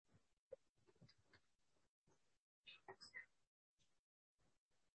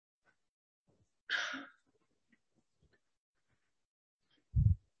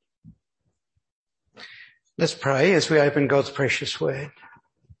Let's pray as we open God's precious word.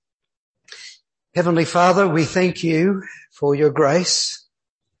 Heavenly Father, we thank you for your grace,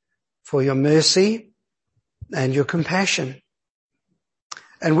 for your mercy, and your compassion.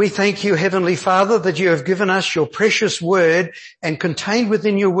 And we thank you, Heavenly Father, that you have given us your precious word, and contained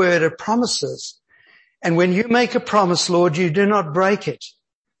within your word are promises. And when you make a promise, Lord, you do not break it.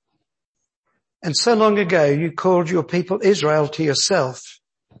 And so long ago, you called your people Israel to yourself.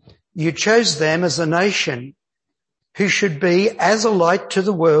 You chose them as a nation who should be as a light to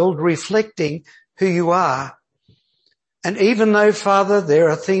the world, reflecting who you are. And even though, Father, there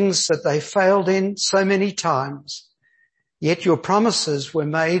are things that they failed in so many times, yet your promises were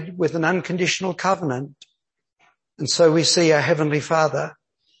made with an unconditional covenant. And so we see, our Heavenly Father,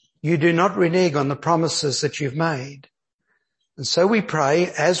 you do not renege on the promises that you've made. And so we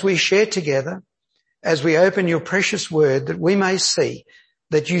pray, as we share together, as we open your precious word, that we may see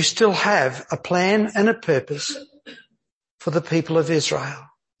that you still have a plan and a purpose for the people of Israel.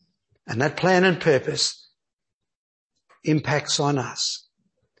 And that plan and purpose impacts on us.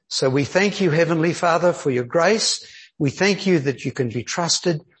 So we thank you, Heavenly Father, for your grace. We thank you that you can be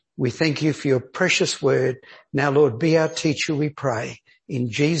trusted. We thank you for your precious word. Now, Lord, be our teacher, we pray.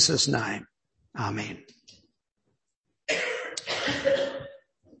 In Jesus' name, amen.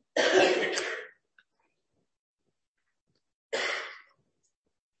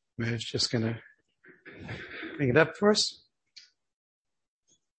 Merv's just going to bring it up for us.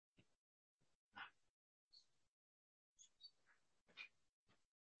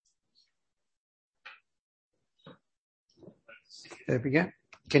 There we go.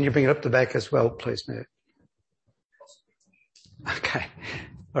 Can you bring it up the back as well, please, Merv? Okay.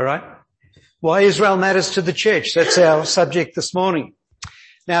 All right. Why Israel matters to the church. That's our subject this morning.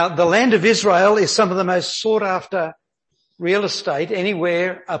 Now, the land of Israel is some of the most sought after real estate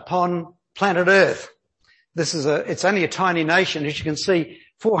anywhere upon planet Earth. It's only a tiny nation, as you can see,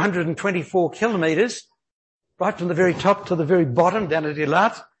 424 kilometres, right from the very top to the very bottom down at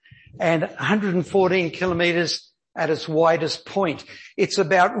Eilat, and 114 kilometres at its widest point. It's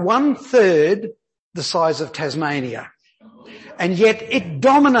about 1/3 the size of Tasmania. And yet it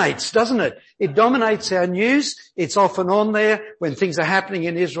dominates, doesn't it? It dominates our news. It's often on there. When things are happening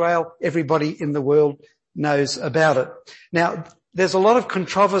in Israel, everybody in the world knows about it. Now, there's a lot of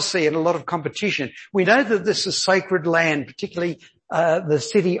controversy and a lot of competition. We know that this is sacred land, particularly the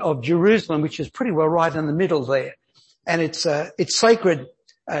city of Jerusalem, which is pretty well right in the middle there. And it's sacred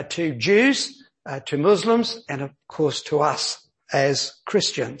to Jews, to Muslims, and of course to us as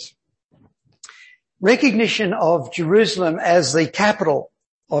Christians. Recognition of Jerusalem as the capital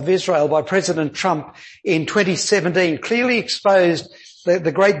of Israel by President Trump in 2017 clearly exposed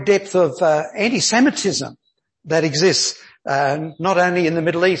the great depth of anti-Semitism that exists not only in the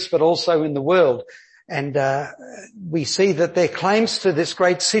Middle East but also in the world. And we see that their claims to this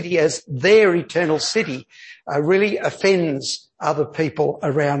great city as their eternal city really offends other people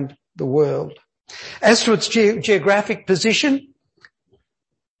around the world. As to its geographic position,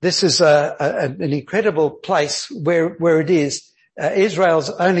 this is an incredible place where it is. Israel's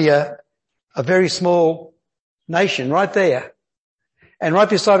only a very small nation right there. And right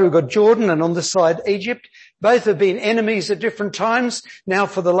beside it we've got Jordan, and on this side Egypt. Both have been enemies at different times. Now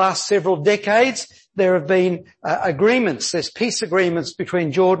for the last several decades there have been agreements. There's peace agreements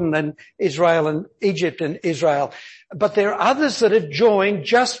between Jordan and Israel, and Egypt and Israel. But there are others that have joined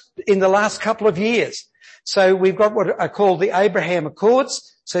just in the last couple of years. So we've got what are called the Abraham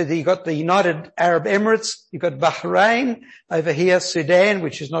Accords. So you've got the United Arab Emirates, you've got Bahrain over here, Sudan,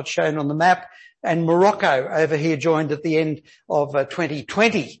 which is not shown on the map, and Morocco over here joined at the end of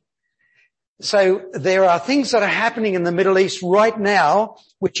 2020. So there are things that are happening in the Middle East right now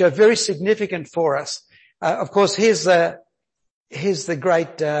which are very significant for us. Of course, here's the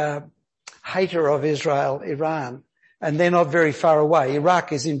great hater of Israel, Iran. And they're not very far away.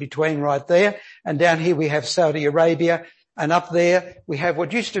 Iraq is in between right there. And down here we have Saudi Arabia. And up there we have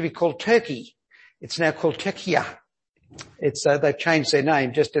what used to be called Turkey. It's now called Turkey. They've changed their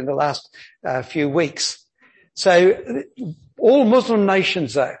name just in the last few weeks. So all Muslim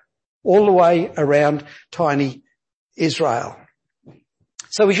nations though, all the way around tiny Israel.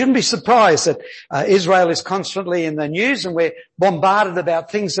 So we shouldn't be surprised that Israel is constantly in the news, and we're bombarded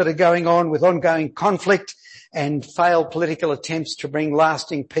about things that are going on with ongoing conflict and failed political attempts to bring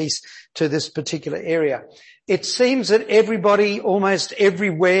lasting peace to this particular area. It seems that everybody, almost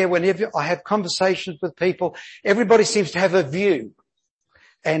everywhere, whenever I have conversations with people, everybody seems to have a view.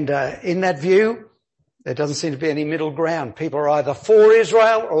 And in that view, there doesn't seem to be any middle ground. People are either for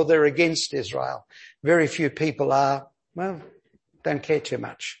Israel or they're against Israel. Very few people are, well, don't care too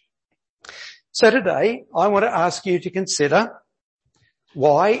much. So today, I want to ask you to consider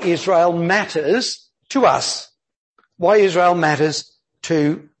why Israel matters to us, why Israel matters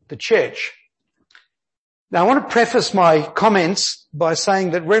to the church. Now, I want to preface my comments by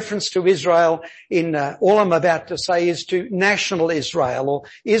saying that reference to Israel in all I'm about to say is to national Israel, or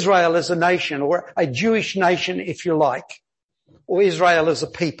Israel as a nation, or a Jewish nation, if you like, or Israel as a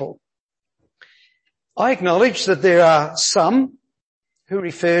people. I acknowledge that there are some who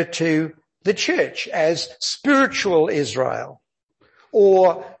refer to the church as spiritual Israel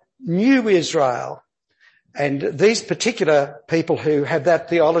or new Israel. And these particular people who have that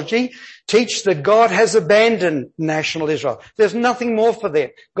theology teach that God has abandoned national Israel. There's nothing more for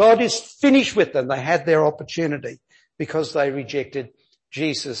them. God is finished with them. They had their opportunity because they rejected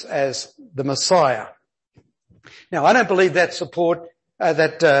Jesus as the Messiah. Now, I don't believe that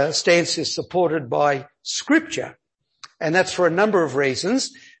stance is supported by Scripture. And that's for a number of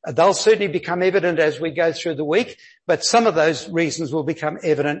reasons. They'll certainly become evident as we go through the week, but some of those reasons will become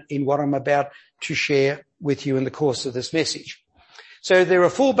evident in what I'm about to share with you in the course of this message. So there are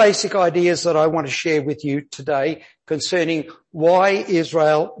 4 basic ideas that I want to share with you today concerning why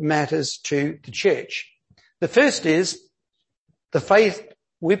Israel matters to the church. The first is the faith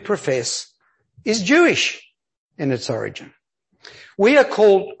we profess is Jewish in its origin. We are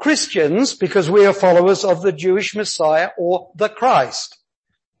called Christians because we are followers of the Jewish Messiah or the Christ.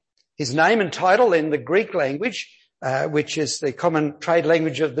 His name and title in the Greek language, which is the common trade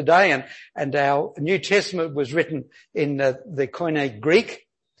language of the day, and our New Testament was written in the Koine Greek.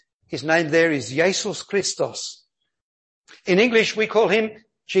 His name there is Jesus Christos. In English, we call him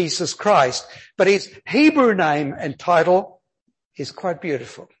Jesus Christ, but his Hebrew name and title is quite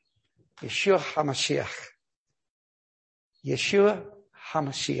beautiful. Yeshua HaMashiach. Yeshua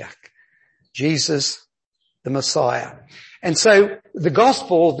HaMashiach. Jesus, the Messiah. And so the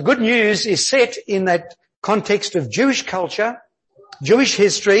gospel, the good news, is set in that context of Jewish culture, Jewish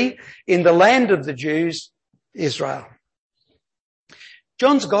history, in the land of the Jews, Israel.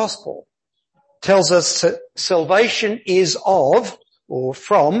 John's gospel tells us that salvation is of or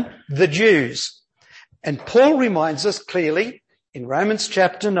from the Jews. And Paul reminds us clearly in Romans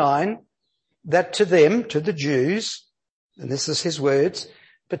chapter 9 that to them, to the Jews, and this is his words,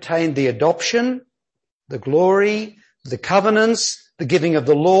 pertain the adoption, the glory, the covenants, the giving of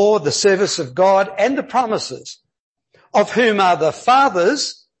the law, the service of God, and the promises, of whom are the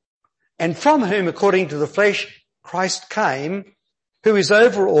fathers, and from whom, according to the flesh, Christ came, who is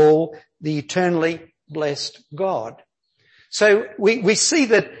over all the eternally blessed God. So we see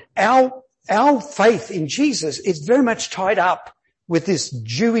that our faith in Jesus is very much tied up with this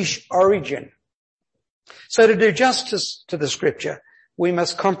Jewish origin. So to do justice to the Scripture, we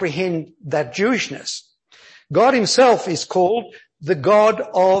must comprehend that Jewishness. God himself is called the God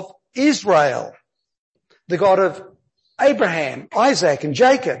of Israel, the God of Abraham, Isaac, and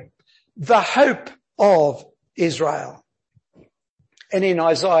Jacob, the hope of Israel. And in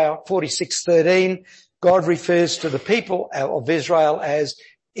Isaiah 46:13, God refers to the people of Israel as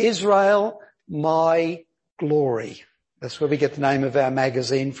Israel, my glory. That's where we get the name of our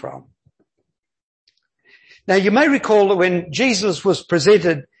magazine from. Now, you may recall that when Jesus was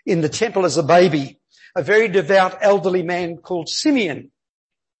presented in the temple as a baby, a very devout elderly man called Simeon,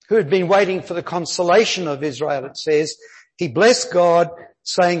 who had been waiting for the consolation of Israel, it says, he blessed God,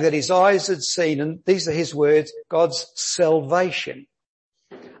 saying that his eyes had seen, and these are his words, God's salvation,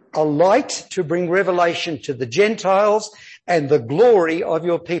 a light to bring revelation to the Gentiles and the glory of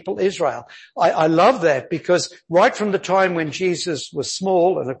your people Israel. I love that because right from the time when Jesus was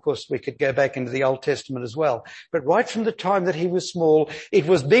small, and of course we could go back into the Old Testament as well, but right from the time that he was small, it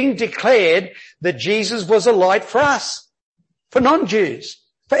was being declared that Jesus was a light for us, for non-Jews,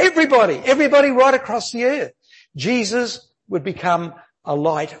 for everybody right across the earth. Jesus would become a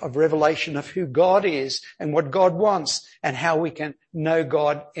light of revelation of who God is and what God wants and how we can know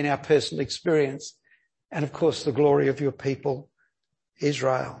God in our personal experience. And of course, the glory of your people,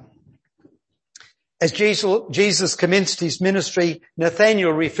 Israel. As Jesus commenced his ministry,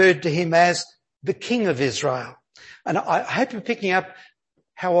 Nathanael referred to him as the King of Israel. And I hope you're picking up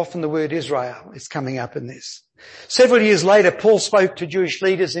how often the word Israel is coming up in this. Several years later, Paul spoke to Jewish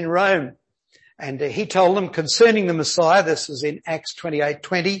leaders in Rome, and he told them concerning the Messiah, this is in Acts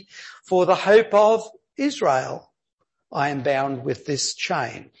 28:20, for the hope of Israel, I am bound with this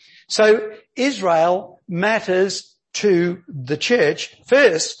chain. So Israel matters to the church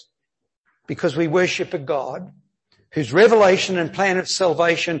first because we worship a God whose revelation and plan of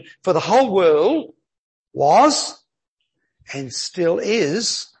salvation for the whole world was and still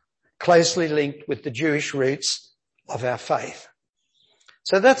is closely linked with the Jewish roots of our faith.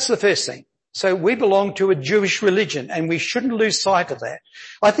 So that's the first thing. So we belong to a Jewish religion, and we shouldn't lose sight of that.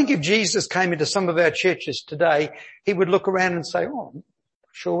 I think if Jesus came into some of our churches today, he would look around and say, oh, I'm not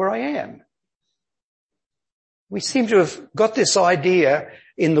sure where I am. We seem to have got this idea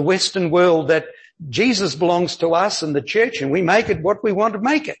in the Western world that Jesus belongs to us and the church, and we make it what we want to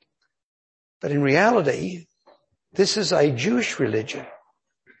make it. But in reality, this is a Jewish religion.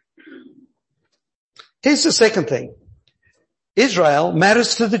 Here's the second thing. Israel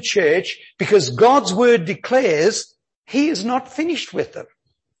matters to the church because God's word declares he is not finished with them.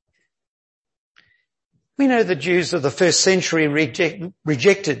 We know the Jews of the first century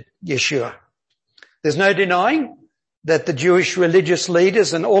rejected Yeshua. There's no denying that the Jewish religious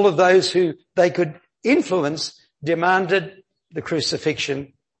leaders and all of those who they could influence demanded the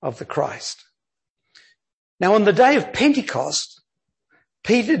crucifixion of the Christ. Now, on the day of Pentecost,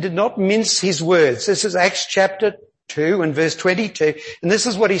 Peter did not mince his words. This is Acts chapter 2 and verse 22. And this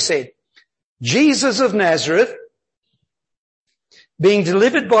is what he said. Jesus of Nazareth, being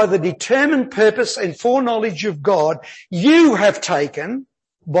delivered by the determined purpose and foreknowledge of God, you have taken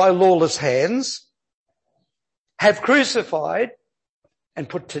by lawless hands, have crucified and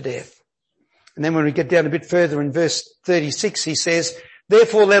put to death. And then when we get down a bit further in verse 36, he says,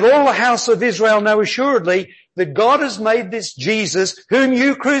 therefore let all the house of Israel know assuredly that God has made this Jesus, whom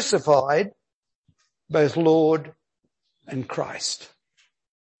you crucified, both Lord and Christ.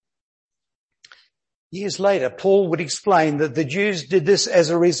 Years later, Paul would explain that the Jews did this as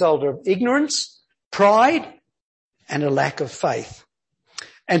a result of ignorance, pride, and a lack of faith.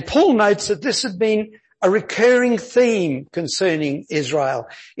 And Paul notes that this had been a recurring theme concerning Israel.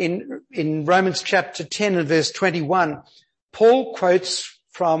 In Romans chapter 10 and verse 21, Paul quotes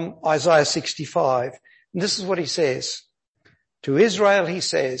from Isaiah 65. And this is what he says. To Israel he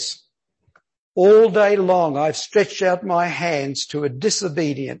says, all day long I've stretched out my hands to a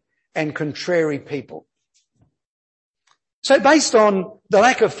disobedient and contrary people. So based on the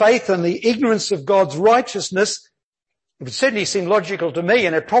lack of faith and the ignorance of God's righteousness, it would certainly seem logical to me,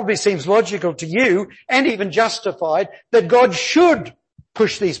 and it probably seems logical to you, and even justified, that God should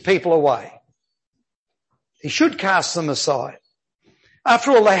push these people away. He should cast them aside.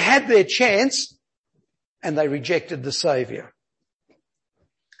 After all, they had their chance, and they rejected the Saviour.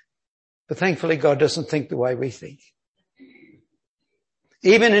 But thankfully, God doesn't think the way we think.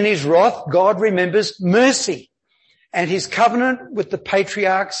 Even in his wrath, God remembers mercy. And his covenant with the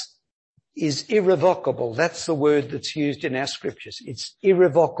patriarchs is irrevocable. That's the word that's used in our scriptures. It's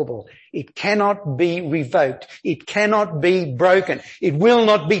irrevocable. It cannot be revoked. It cannot be broken. It will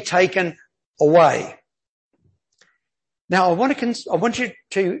not be taken away. Now, I want you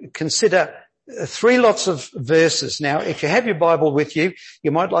to consider three lots of verses. Now, if you have your Bible with you,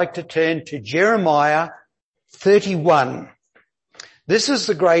 you might like to turn to Jeremiah 31. This is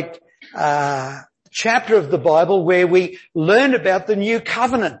the great chapter of the Bible where we learn about the new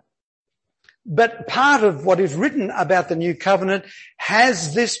covenant. But part of what is written about the new covenant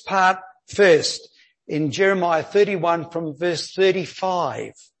has this part first in Jeremiah 31 from verse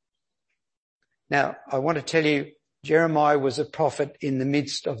 35. Now, I want to tell you, Jeremiah was a prophet in the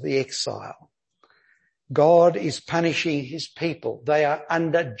midst of the exile. God is punishing his people. They are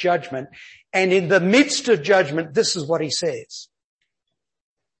under judgment. And in the midst of judgment, this is what he says.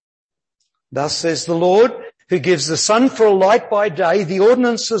 Thus says the Lord, who gives the sun for a light by day, the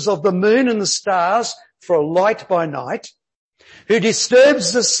ordinances of the moon and the stars for a light by night, who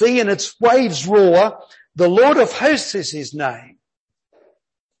disturbs the sea and its waves roar, the Lord of hosts is his name.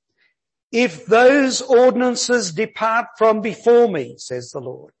 If those ordinances depart from before me, says the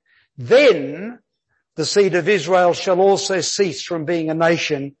Lord, then the seed of Israel shall also cease from being a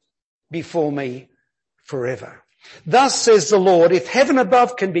nation before me forever. Thus says the Lord, if heaven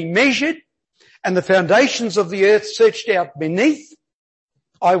above can be measured and the foundations of the earth searched out beneath,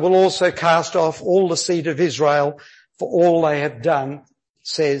 I will also cast off all the seed of Israel for all they have done,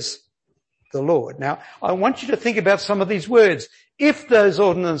 says the Lord. Now, I want you to think about some of these words. If those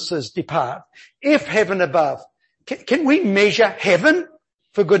ordinances depart, if heaven above, can we measure heaven,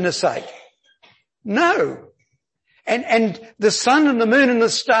 for goodness sake? No. And the sun and the moon and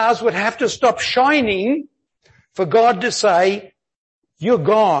the stars would have to stop shining for God to say, you're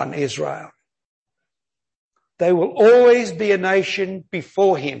gone, Israel. They will always be a nation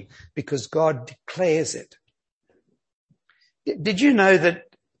before him because God declares it. Did you know that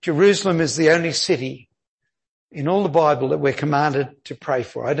Jerusalem is the only city in all the Bible that we're commanded to pray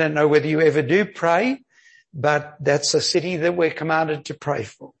for? I don't know whether you ever do pray, but that's a city that we're commanded to pray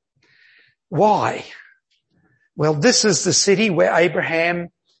for. Why? Well, this is the city where Abraham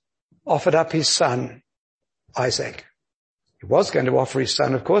offered up his son, Isaac. He was going to offer his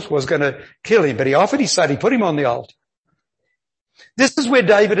son, of course, was going to kill him, but he offered his son, he put him on the altar. This is where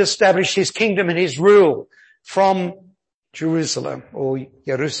David established his kingdom and his rule from Jerusalem, or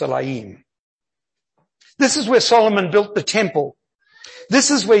Jerusalem. This is where Solomon built the temple. This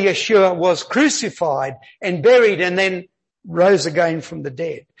is where Yeshua was crucified and buried and then rose again from the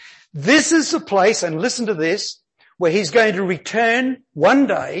dead. This is the place, and listen to this, where he's going to return one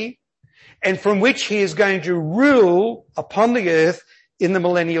day and from which he is going to rule upon the earth in the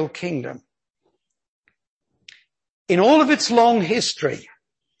millennial kingdom. In all of its long history,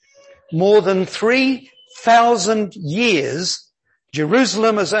 more than 3,000 years,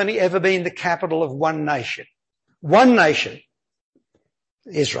 Jerusalem has only ever been the capital of one nation. One nation,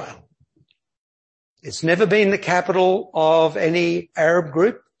 Israel. It's never been the capital of any Arab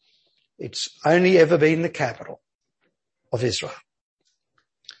group. It's only ever been the capital of Israel.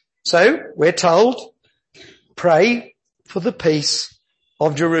 So we're told, pray for the peace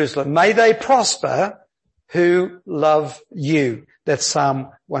of Jerusalem. May they prosper who love you. That's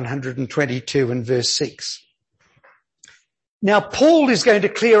Psalm 122 and verse 6. Now Paul is going to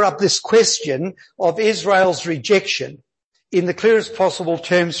clear up this question of Israel's rejection in the clearest possible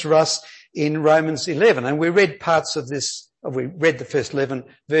terms for us in Romans 11. And we read parts of this, we read the first 11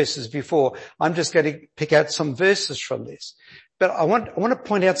 verses before. I'm just going to pick out some verses from this. But I want to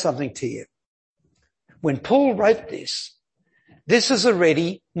point out something to you. When Paul wrote this is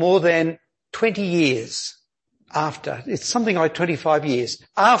already more than 20 years after, it's something like 25 years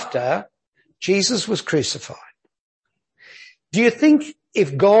after Jesus was crucified. Do you think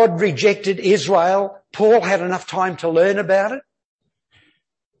if God rejected Israel, Paul had enough time to learn about it?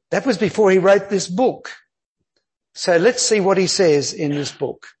 That was before he wrote this book. So let's see what he says in this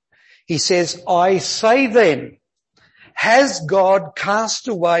book. He says, I say then, has God cast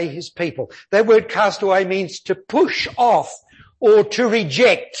away his people? That word cast away means to push off or to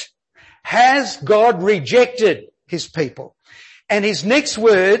reject. Has God rejected his people? And his next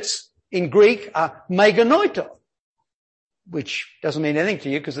words in Greek are meganoito, which doesn't mean anything to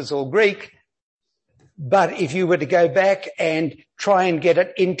you because it's all Greek. But if you were to go back and try and get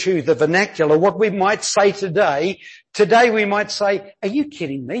it into the vernacular, what we might say today we might say, are you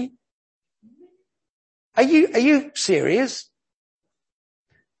kidding me? Are you serious?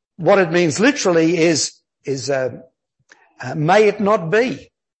 What it means literally is may it not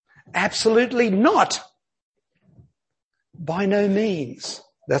be. Absolutely not. By no means.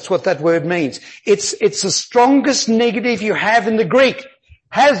 That's what that word means. It's the strongest negative you have in the Greek.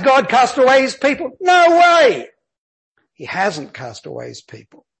 Has God cast away his people? No way. He hasn't cast away his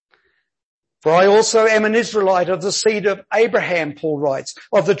people. For I also am an Israelite of the seed of Abraham, Paul writes,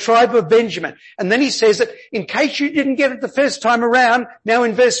 of the tribe of Benjamin. And then he says that in case you didn't get it the first time around, now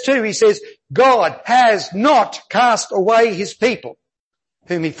in verse 2 he says, God has not cast away his people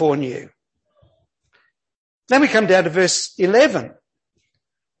whom he foreknew. Then we come down to verse 11.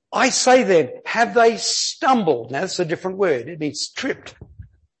 I say then, have they stumbled? Now that's a different word. It means tripped.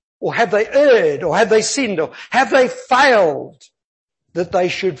 Or have they erred? Or have they sinned? Or have they failed that they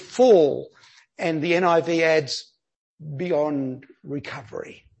should fall? And the NIV adds, beyond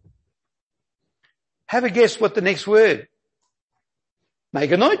recovery. Have a guess what the next word?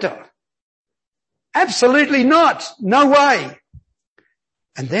 Meganoito. Absolutely not. No way.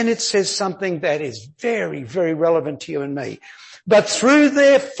 And then it says something that is very, very relevant to you and me. But through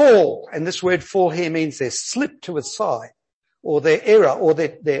their fall, and this word fall here means their slip to a side, or their error, or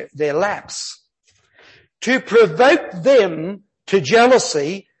their lapse, to provoke them to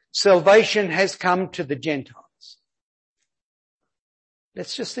jealousy, salvation has come to the Gentiles.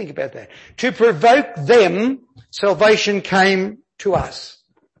 Let's just think about that. To provoke them, salvation came to us.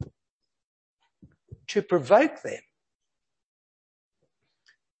 To provoke them.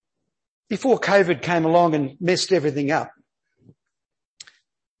 Before COVID came along and messed everything up,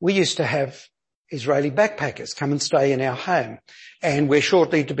 we used to have Israeli backpackers come and stay in our home. And we're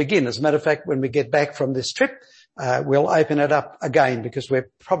shortly to begin. As a matter of fact, when we get back from this trip, we'll open it up again because we're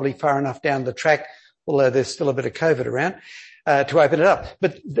probably far enough down the track, although there's still a bit of COVID around, to open it up.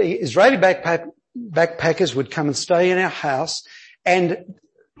 But the Israeli backpackers would come and stay in our house, and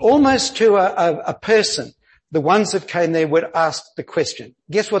almost to a person, the ones that came there would ask the question.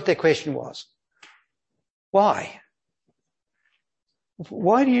 Guess what their question was? Why?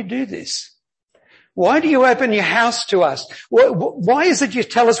 Why do you do this? Why do you open your house to us? Why is it you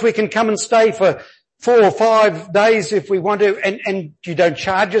tell us we can come and stay for 4 or 5 days if we want to, and you don't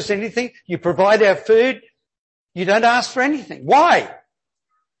charge us anything? You provide our food. You don't ask for anything. Why?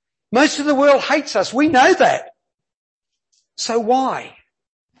 Most of the world hates us. We know that. So why?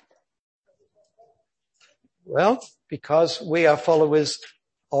 Well, because we are followers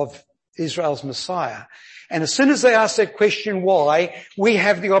of Israel's Messiah. And as soon as they ask that question, why, we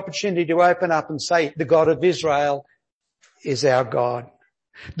have the opportunity to open up and say, the God of Israel is our God.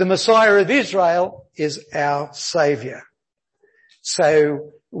 The Messiah of Israel is our Saviour.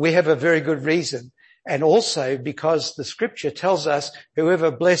 So we have a very good reason. And also because the scripture tells us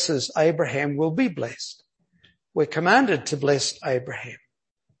whoever blesses Abraham will be blessed. We're commanded to bless Abraham.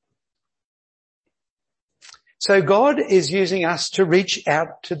 So God is using us to reach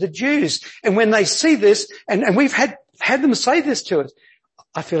out to the Jews. And when they see this, and we've had them say this to us,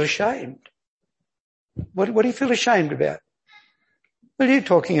 I feel ashamed. What do you feel ashamed about? Well, you're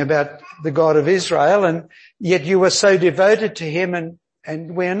talking about the God of Israel, and yet you are so devoted to him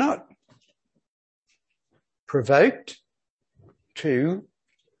and we're not. Provoked to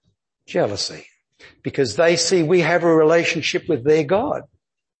jealousy, because they see we have a relationship with their God.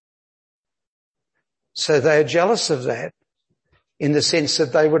 So they are jealous of that in the sense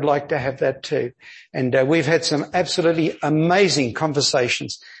that they would like to have that too. And we've had some absolutely amazing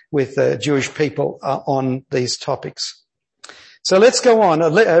conversations with Jewish people on these topics. So let's go on.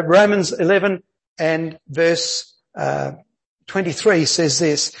 Romans 11 and verse 23 says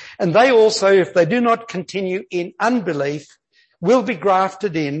this, and they also, if they do not continue in unbelief, will be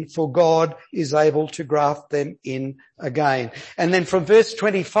grafted in, for God is able to graft them in again. And then from verse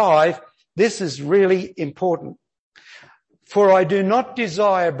 25, this is really important. For I do not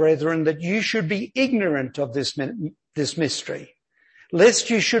desire, brethren, that you should be ignorant of this mystery, lest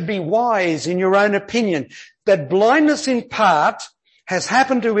you should be wise in your own opinion, that blindness in part has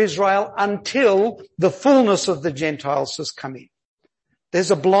happened to Israel until the fullness of the Gentiles has come in.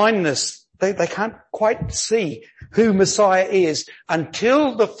 There's a blindness. They can't quite see who Messiah is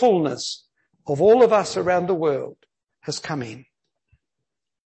until the fullness of all of us around the world has come in.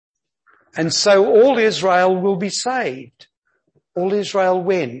 And so all Israel will be saved. All Israel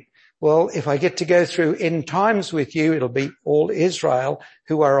when? Well, if I get to go through end times with you, it'll be all Israel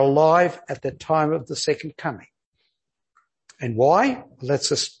who are alive at the time of the second coming. And why? Well,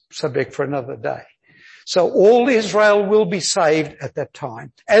 that's a subject for another day. So all Israel will be saved at that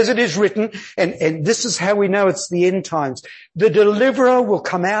time. As it is written, and this is how we know it's the end times, the deliverer will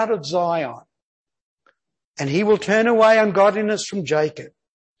come out of Zion, and he will turn away ungodliness from Jacob.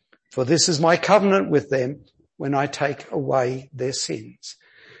 For this is my covenant with them when I take away their sins.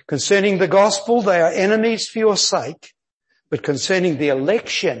 Concerning the gospel, they are enemies for your sake, but concerning the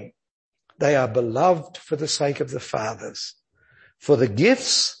election, they are beloved for the sake of the fathers. For the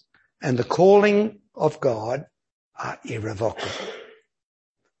gifts and the calling of God are irrevocable.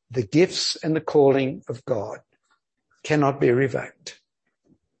 The gifts and the calling of God cannot be revoked.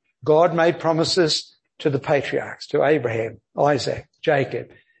 God made promises to the patriarchs, to Abraham, Isaac,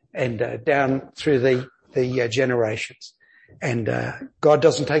 Jacob, and down through the generations. And God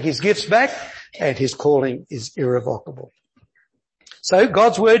doesn't take his gifts back, and his calling is irrevocable. So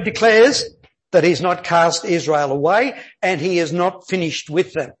God's word declares that he's not cast Israel away, and he is not finished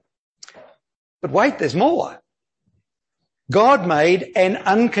with them. But wait, there's more. God made an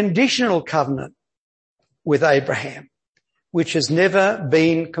unconditional covenant with Abraham, which has never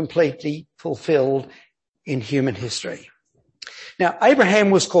been completely fulfilled in human history. Now,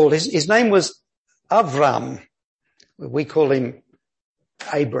 Abraham was called, his name was Avram. We call him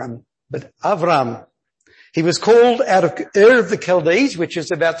Abram, but Avram. He was called out of Ur of the Chaldees, which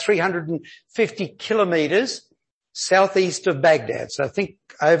is about 350 kilometers southeast of Baghdad. So think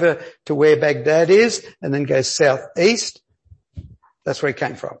over to where Baghdad is and then go southeast. That's where he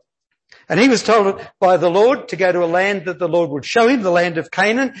came from. And he was told by the Lord to go to a land that the Lord would show him, the land of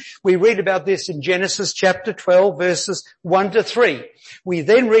Canaan. We read about this in Genesis chapter 12, verses 1 to 3. We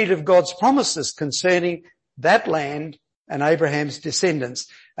then read of God's promises concerning that land and Abraham's descendants.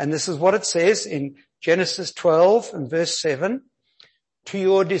 And this is what it says in Genesis 12 and verse 7. To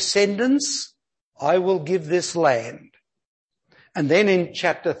your descendants I will give this land. And then in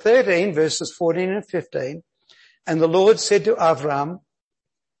chapter 13, verses 14 and 15, and the Lord said to Avram,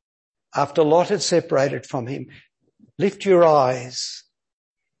 after Lot had separated from him, lift your eyes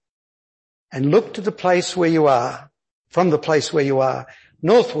and look to the place where you are, from the place where you are,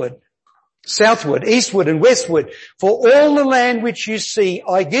 northward, southward, eastward and westward. For all the land which you see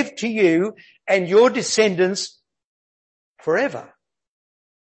I give to you and your descendants forever.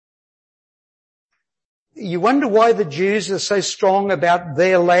 You wonder why the Jews are so strong about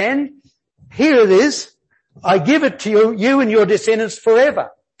their land? Here it is. I give it to you and your descendants forever.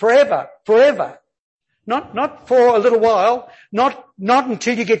 Forever, forever. Not for a little while, not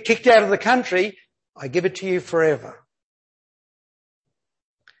until you get kicked out of the country. I give it to you forever.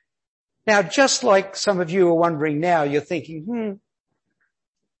 Now, just like some of you are wondering now, you're thinking,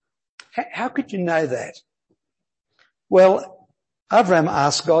 how could you know that? Well, Abraham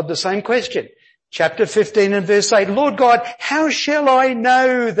asked God the same question. Chapter 15 and verse 8, Lord God, how shall I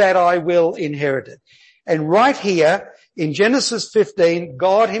know that I will inherit it? And right here in Genesis 15,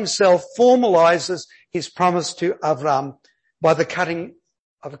 God himself formalizes his promise to Abraham by the cutting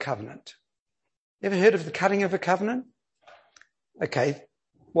of a covenant. Ever heard of the cutting of a covenant? Okay.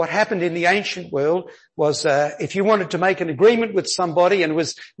 What happened in the ancient world was if you wanted to make an agreement with somebody, and it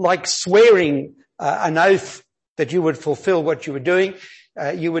was like swearing an oath that you would fulfill what you were doing,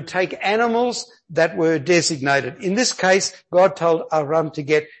 you would take animals that were designated. In this case, God told Abraham to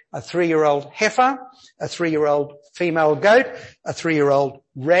get a 3-year-old heifer, a 3-year-old female goat, a 3-year-old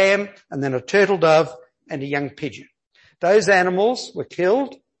ram, and then a turtle dove and a young pigeon. Those animals were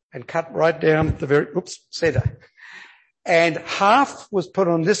killed and cut right down the very, center. And half was put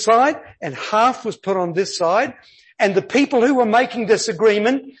on this side and half was put on this side. And the people who were making this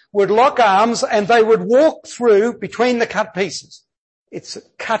agreement would lock arms and they would walk through between the cut pieces. It's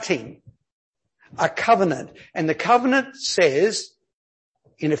cutting, a covenant. And the covenant says,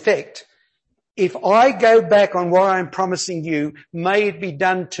 in effect, if I go back on what I'm promising you, may it be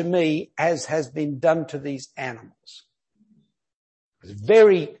done to me as has been done to these animals. It's a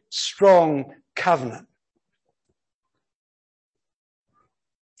very strong covenant.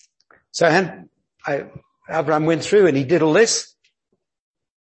 So Abraham went through and he did all this.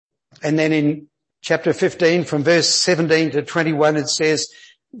 And then in chapter 15 from verse 17 to 21 it says,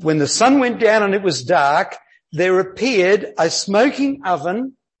 when the sun went down and it was dark, there appeared a smoking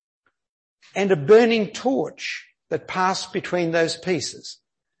oven and a burning torch that passed between those pieces.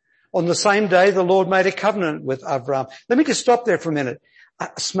 On the same day, the Lord made a covenant with Abraham. Let me just stop there for a minute. A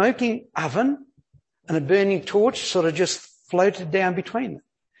smoking oven and a burning torch sort of just floated down between them.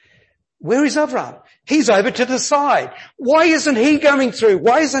 Where is Abraham? He's over to the side. Why isn't he going through?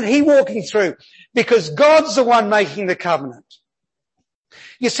 Why isn't he walking through? Because God's the one making the covenant.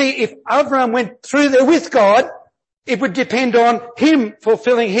 You see, if Abraham went through there with God, it would depend on him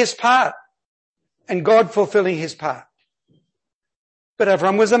fulfilling his part and God fulfilling his part. But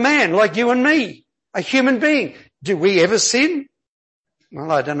Abraham was a man like you and me, a human being. Do we ever sin?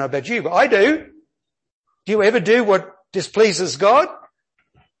 Well, I don't know about you, but I do. Do you ever do what displeases God?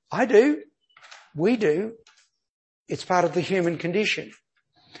 I do. We do. It's part of the human condition.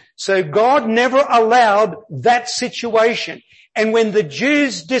 So God never allowed that situation. And when the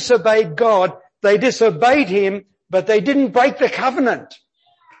Jews disobeyed God, they disobeyed him, but they didn't break the covenant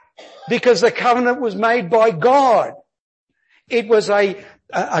because the covenant was made by God. It was a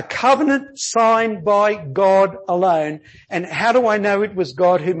covenant signed by God alone. And how do I know it was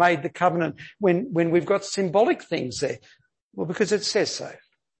God who made the covenant when we've got symbolic things there? Well, because it says so.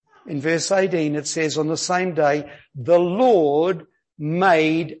 In verse 18 it says, on the same day, the Lord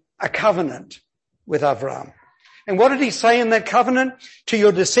made a covenant with Abraham. And what did he say in that covenant? To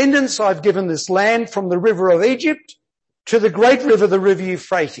your descendants I've given this land from the river of Egypt to the great river, the river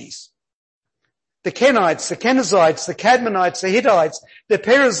Euphrates. The Kenites, the Kenizzites, the Cadmonites, the Hittites, the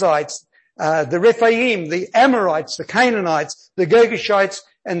Perizzites, the Rephaim, the Amorites, the Canaanites, the Girgashites,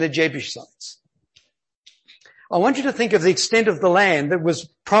 and the Jebusites. I want you to think of the extent of the land that was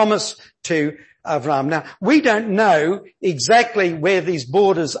promised to Abraham. Now, we don't know exactly where these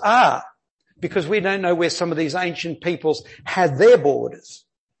borders are because we don't know where some of these ancient peoples had their borders.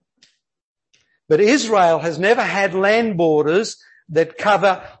 But Israel has never had land borders that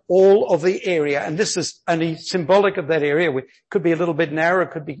cover all of the area. And this is only symbolic of that area. It could be a little bit narrower,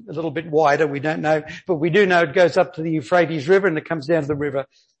 it could be a little bit wider, we don't know. But we do know it goes up to the Euphrates River and it comes down to the river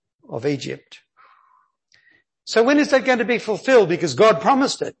of Egypt. So when is that going to be fulfilled? Because God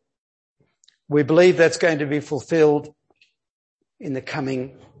promised it. We believe that's going to be fulfilled in the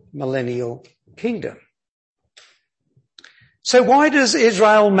coming millennial kingdom. So why does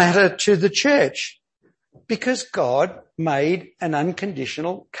Israel matter to the church? Because God made an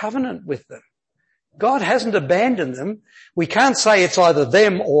unconditional covenant with them. God hasn't abandoned them. We can't say it's either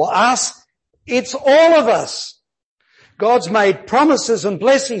them or us. It's all of us. God's made promises and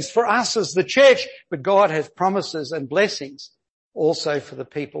blessings for us as the church, but God has promises and blessings also for the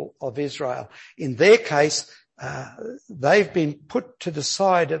people of Israel. In their case, they've been put to the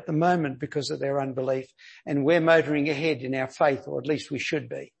side at the moment because of their unbelief, and we're motoring ahead in our faith, or at least we should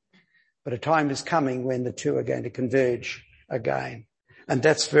be. But a time is coming when the two are going to converge again, and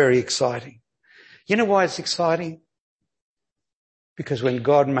that's very exciting. You know why it's exciting? Because when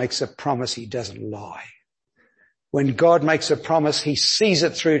God makes a promise, he doesn't lie. When God makes a promise, he sees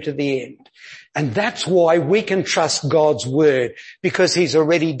it through to the end. And that's why we can trust God's word, because he's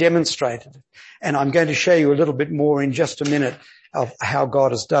already demonstrated it. And I'm going to show you a little bit more in just a minute of how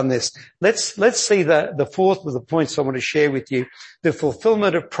God has done this. Let's see the fourth of the points I want to share with you. The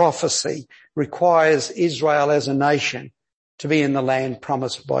fulfillment of prophecy requires Israel as a nation to be in the land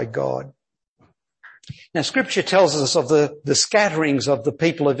promised by God. Now scripture tells us of the scatterings of the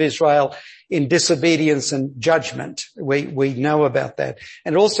people of Israel in disobedience and judgment. We know about that.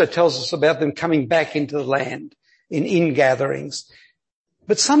 And it also tells us about them coming back into the land in ingatherings.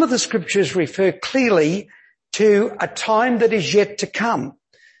 But some of the scriptures refer clearly to a time that is yet to come.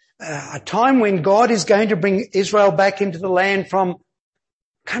 A time when God is going to bring Israel back into the land from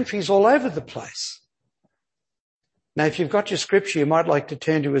countries all over the place. Now if you've got your scripture, you might like to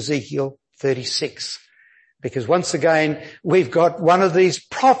turn to Ezekiel 36. Because once again, we've got one of these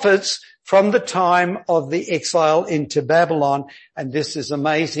prophets from the time of the exile into Babylon. And this is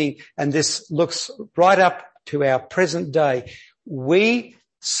amazing. And this looks right up to our present day. We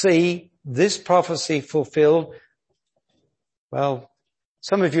see this prophecy fulfilled. Well,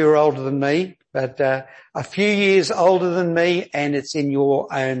 some of you are older than me, but a few years older than me, and it's in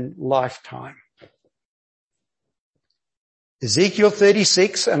your own lifetime. Ezekiel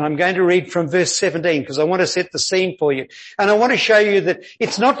 36, and I'm going to read from verse 17 because I want to set the scene for you. And I want to show you that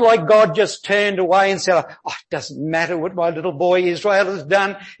it's not like God just turned away and said, oh, it doesn't matter what my little boy Israel has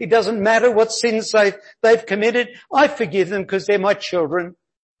done. It doesn't matter what sins they've committed. I forgive them because they're my children.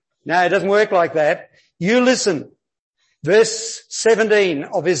 No, it doesn't work like that. You listen. Verse 17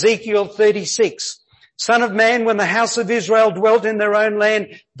 of Ezekiel 36. Son of man, when the house of Israel dwelt in their own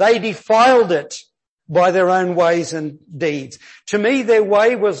land, they defiled it by their own ways and deeds. To me, their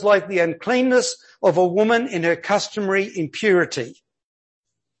way was like the uncleanness of a woman in her customary impurity.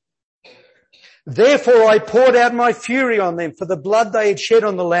 Therefore I poured out my fury on them for the blood they had shed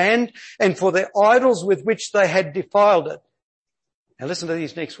on the land and for their idols with which they had defiled it. Now listen to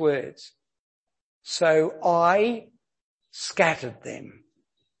these next words. So I scattered them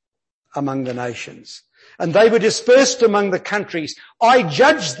among the nations, and they were dispersed among the countries. I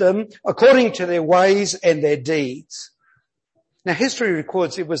judged them according to their ways and their deeds. Now history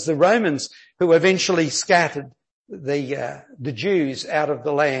records it was the Romans who eventually scattered the Jews out of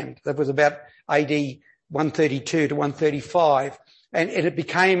the land. That was about AD 132 to 135. And it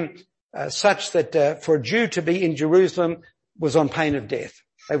became such that for a Jew to be in Jerusalem was on pain of death.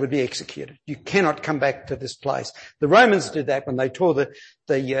 They would be executed. You cannot come back to this place. The Romans did that when they tore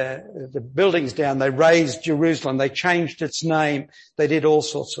the buildings down. They razed Jerusalem. They changed its name. They did all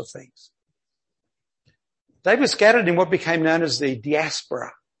sorts of things. They were scattered in what became known as the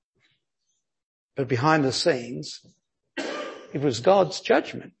diaspora. But behind the scenes, it was God's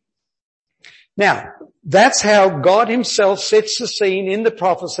judgment. Now, that's how God himself sets the scene in the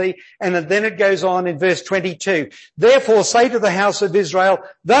prophecy, and then it goes on in verse 22. Therefore say to the house of Israel,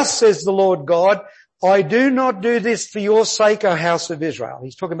 thus says the Lord God, I do not do this for your sake, O house of Israel.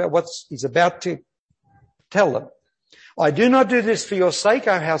 He's talking about what he's about to tell them. I do not do this for your sake,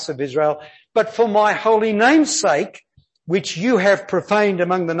 O house of Israel, but for my holy name's sake, which you have profaned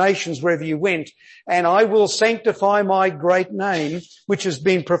among the nations wherever you went, and I will sanctify my great name, which has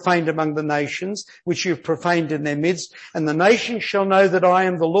been profaned among the nations, which you've profaned in their midst, and the nations shall know that I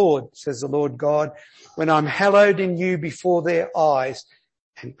am the Lord, says the Lord God, when I'm hallowed in you before their eyes.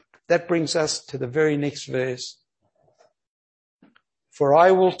 And that brings us to the very next verse. For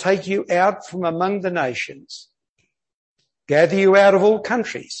I will take you out from among the nations, gather you out of all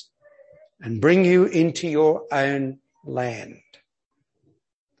countries, and bring you into your own land.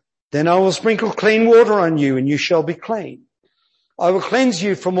 Then I will sprinkle clean water on you, and you shall be clean. I will cleanse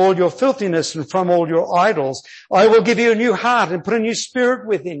you from all your filthiness and from all your idols. I will give you a new heart and put a new spirit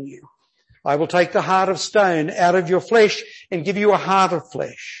within you. I will take the heart of stone out of your flesh and give you a heart of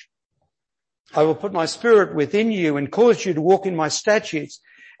flesh. I will put my spirit within you and cause you to walk in my statutes,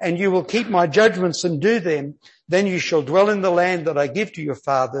 and you will keep my judgments and do them. Then you shall dwell in the land that I give to your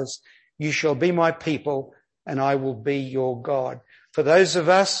fathers. You shall be my people, and I will be your God. For those of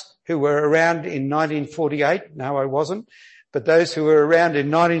us who were around in 1948, no, I wasn't, but those who were around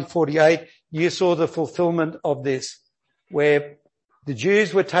in 1948, you saw the fulfillment of this, where the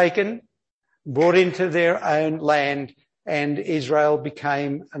Jews were taken, brought into their own land, and Israel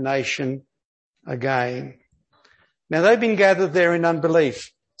became a nation again. Now they've been gathered there in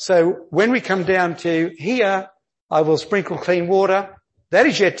unbelief. So when we come down to here, I will sprinkle clean water, that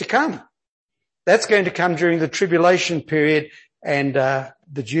is yet to come. That's going to come during the tribulation period, and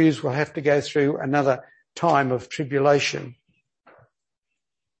the Jews will have to go through another time of tribulation.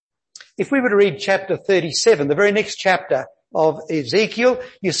 If we were to read chapter 37, the very next chapter of Ezekiel,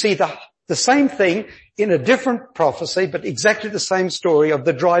 you see the The same thing in a different prophecy, but exactly the same story of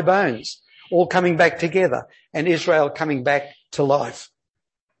the dry bones all coming back together and Israel coming back to life.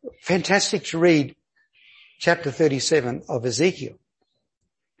 Fantastic to read chapter 37 of Ezekiel.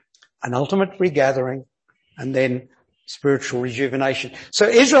 An ultimate regathering and then spiritual rejuvenation. So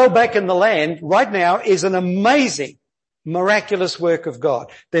Israel back in the land right now is an amazing, miraculous work of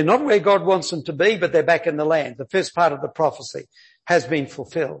God. They're not where God wants them to be, but they're back in the land. The first part of the prophecy has been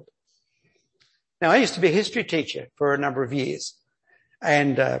fulfilled. Now, I used to be a history teacher for a number of years,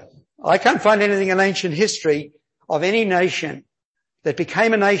 and I can't find anything in ancient history of any nation that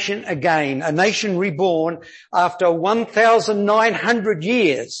became a nation again, a nation reborn after 1,900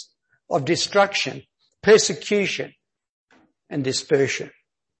 years of destruction, persecution, and dispersion.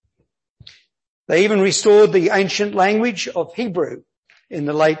 They even restored the ancient language of Hebrew in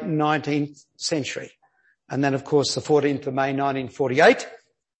the late 19th century. And then, of course, the 14th of May 1948,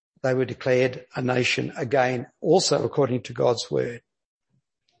 they were declared a nation again, also according to God's word.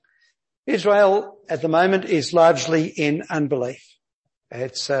 Israel at the moment is largely in unbelief.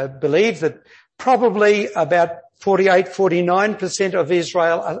 It's believed that probably about 49% of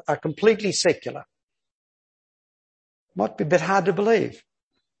Israel are completely secular. Might be a bit hard to believe.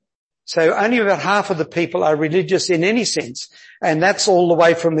 So only about half of the people are religious in any sense, and that's all the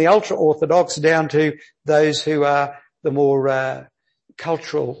way from the ultra-Orthodox down to those who are the more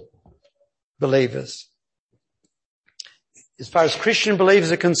cultural believers. As far as Christian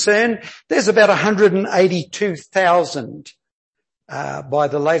believers are concerned, there's about 182,000 by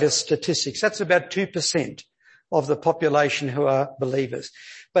the latest statistics. That's about 2% of the population who are believers.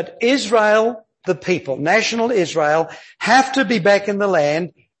 But Israel, the people, national Israel, have to be back in the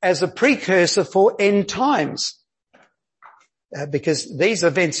land as a precursor for end times, because these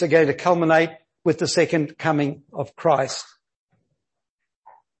events are going to culminate with the second coming of Christ.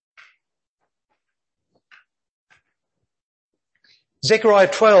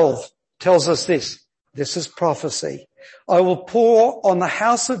 Zechariah 12 tells us this. This is prophecy. I will pour on the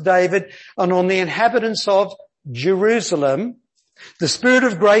house of David and on the inhabitants of Jerusalem the spirit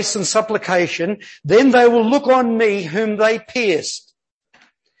of grace and supplication. Then they will look on me whom they pierced.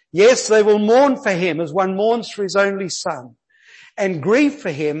 Yes, they will mourn for him as one mourns for his only son, and grieve for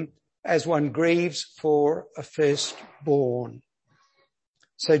him as one grieves for a firstborn.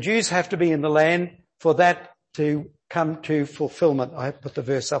 So Jews have to be in the land for that to come to fulfillment. I put the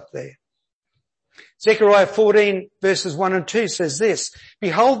verse up there. Zechariah 14 verses 1 and 2 says this,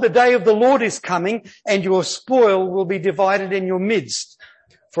 behold, the day of the Lord is coming, and your spoil will be divided in your midst.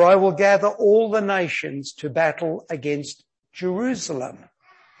 For I will gather all the nations to battle against Jerusalem.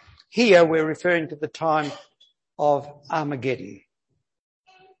 Here we're referring to the time of Armageddon.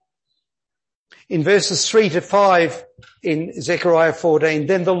 In verses 3 to 5 in Zechariah 14,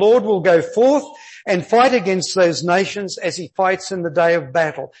 then the Lord will go forth and fight against those nations as he fights in the day of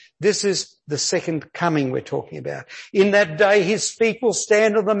battle. This is the second coming we're talking about. In that day his feet will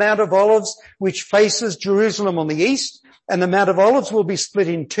stand on the Mount of Olives, which faces Jerusalem on the east, and the Mount of Olives will be split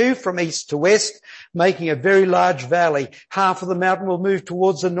in two from east to west, making a very large valley. Half of the mountain will move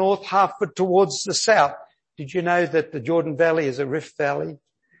towards the north, half of it towards the south. Did you know that the Jordan Valley is a rift valley?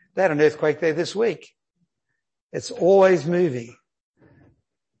 They had an earthquake there this week. It's always moving.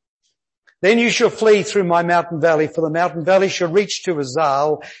 Then you shall flee through my mountain valley, for the mountain valley shall reach to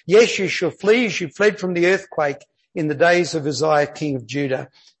Azal. Yes, you shall flee as you fled from the earthquake in the days of Uzziah, king of Judah.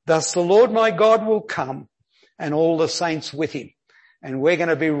 Thus the Lord my God will come, and all the saints with him. And we're going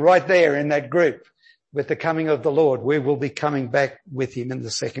to be right there in that group with the coming of the Lord. We will be coming back with him in the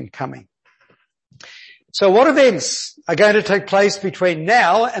second coming. So what events are going to take place between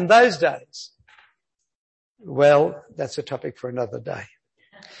now and those days? Well, that's a topic for another day.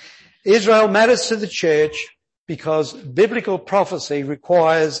 Israel matters to the church because biblical prophecy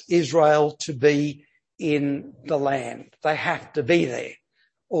requires Israel to be in the land. They have to be there,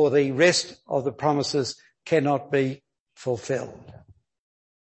 or the rest of the promises cannot be fulfilled.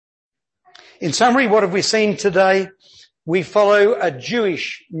 In summary, what have we seen today? We follow a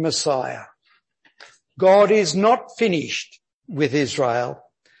Jewish Messiah. God is not finished with Israel.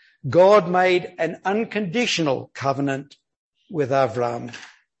 God made an unconditional covenant with Avram.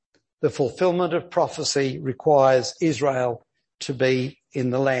 The fulfillment of prophecy requires Israel to be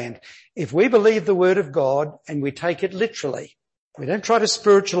in the land. If we believe the word of God and we take it literally, we don't try to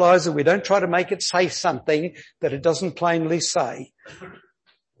spiritualize it, we don't try to make it say something that it doesn't plainly say,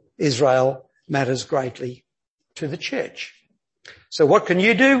 Israel matters greatly to the church. So what can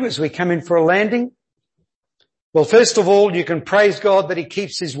you do as we come in for a landing? Well, first of all, you can praise God that he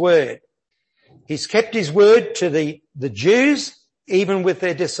keeps his word. He's kept his word to the Jews even with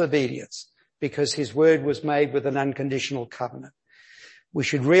their disobedience, because his word was made with an unconditional covenant. We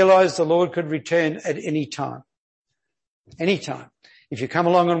should realize the Lord could return at any time. Any time. If you come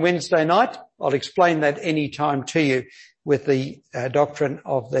along on Wednesday night, I'll explain that any time to you with the doctrine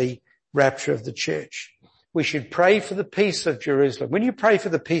of the rapture of the church. We should pray for the peace of Jerusalem. When you pray for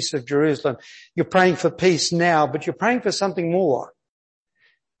the peace of Jerusalem, you're praying for peace now, but you're praying for something more.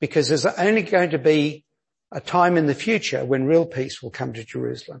 Because there's only going to be a time in the future when real peace will come to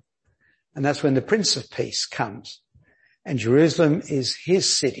Jerusalem. And that's when the Prince of Peace comes. And Jerusalem is his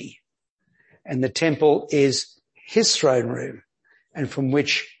city. And the temple is his throne room, and from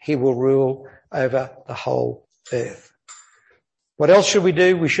which he will rule over the whole earth. What else should we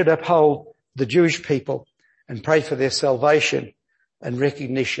do? We should uphold the Jewish people and pray for their salvation and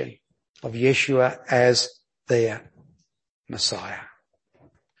recognition of Yeshua as their Messiah.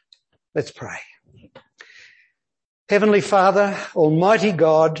 Let's pray. Heavenly Father, Almighty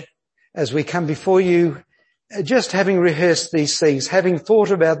God, as we come before you, just having rehearsed these things, having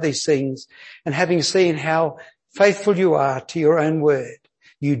thought about these things, and having seen how faithful you are to your own word,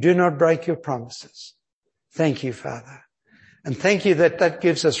 you do not break your promises. Thank you, Father. And thank you that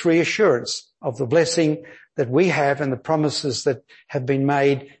gives us reassurance of the blessing that we have and the promises that have been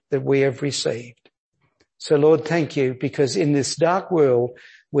made that we have received. So Lord, thank you, because in this dark world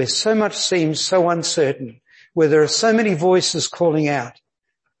where so much seems so uncertain, where there are so many voices calling out,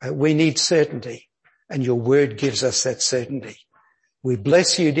 we need certainty, and your word gives us that certainty. We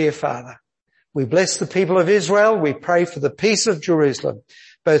bless you, dear Father. We bless the people of Israel. We pray for the peace of Jerusalem,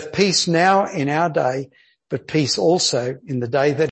 both peace now in our day, but peace also in the day that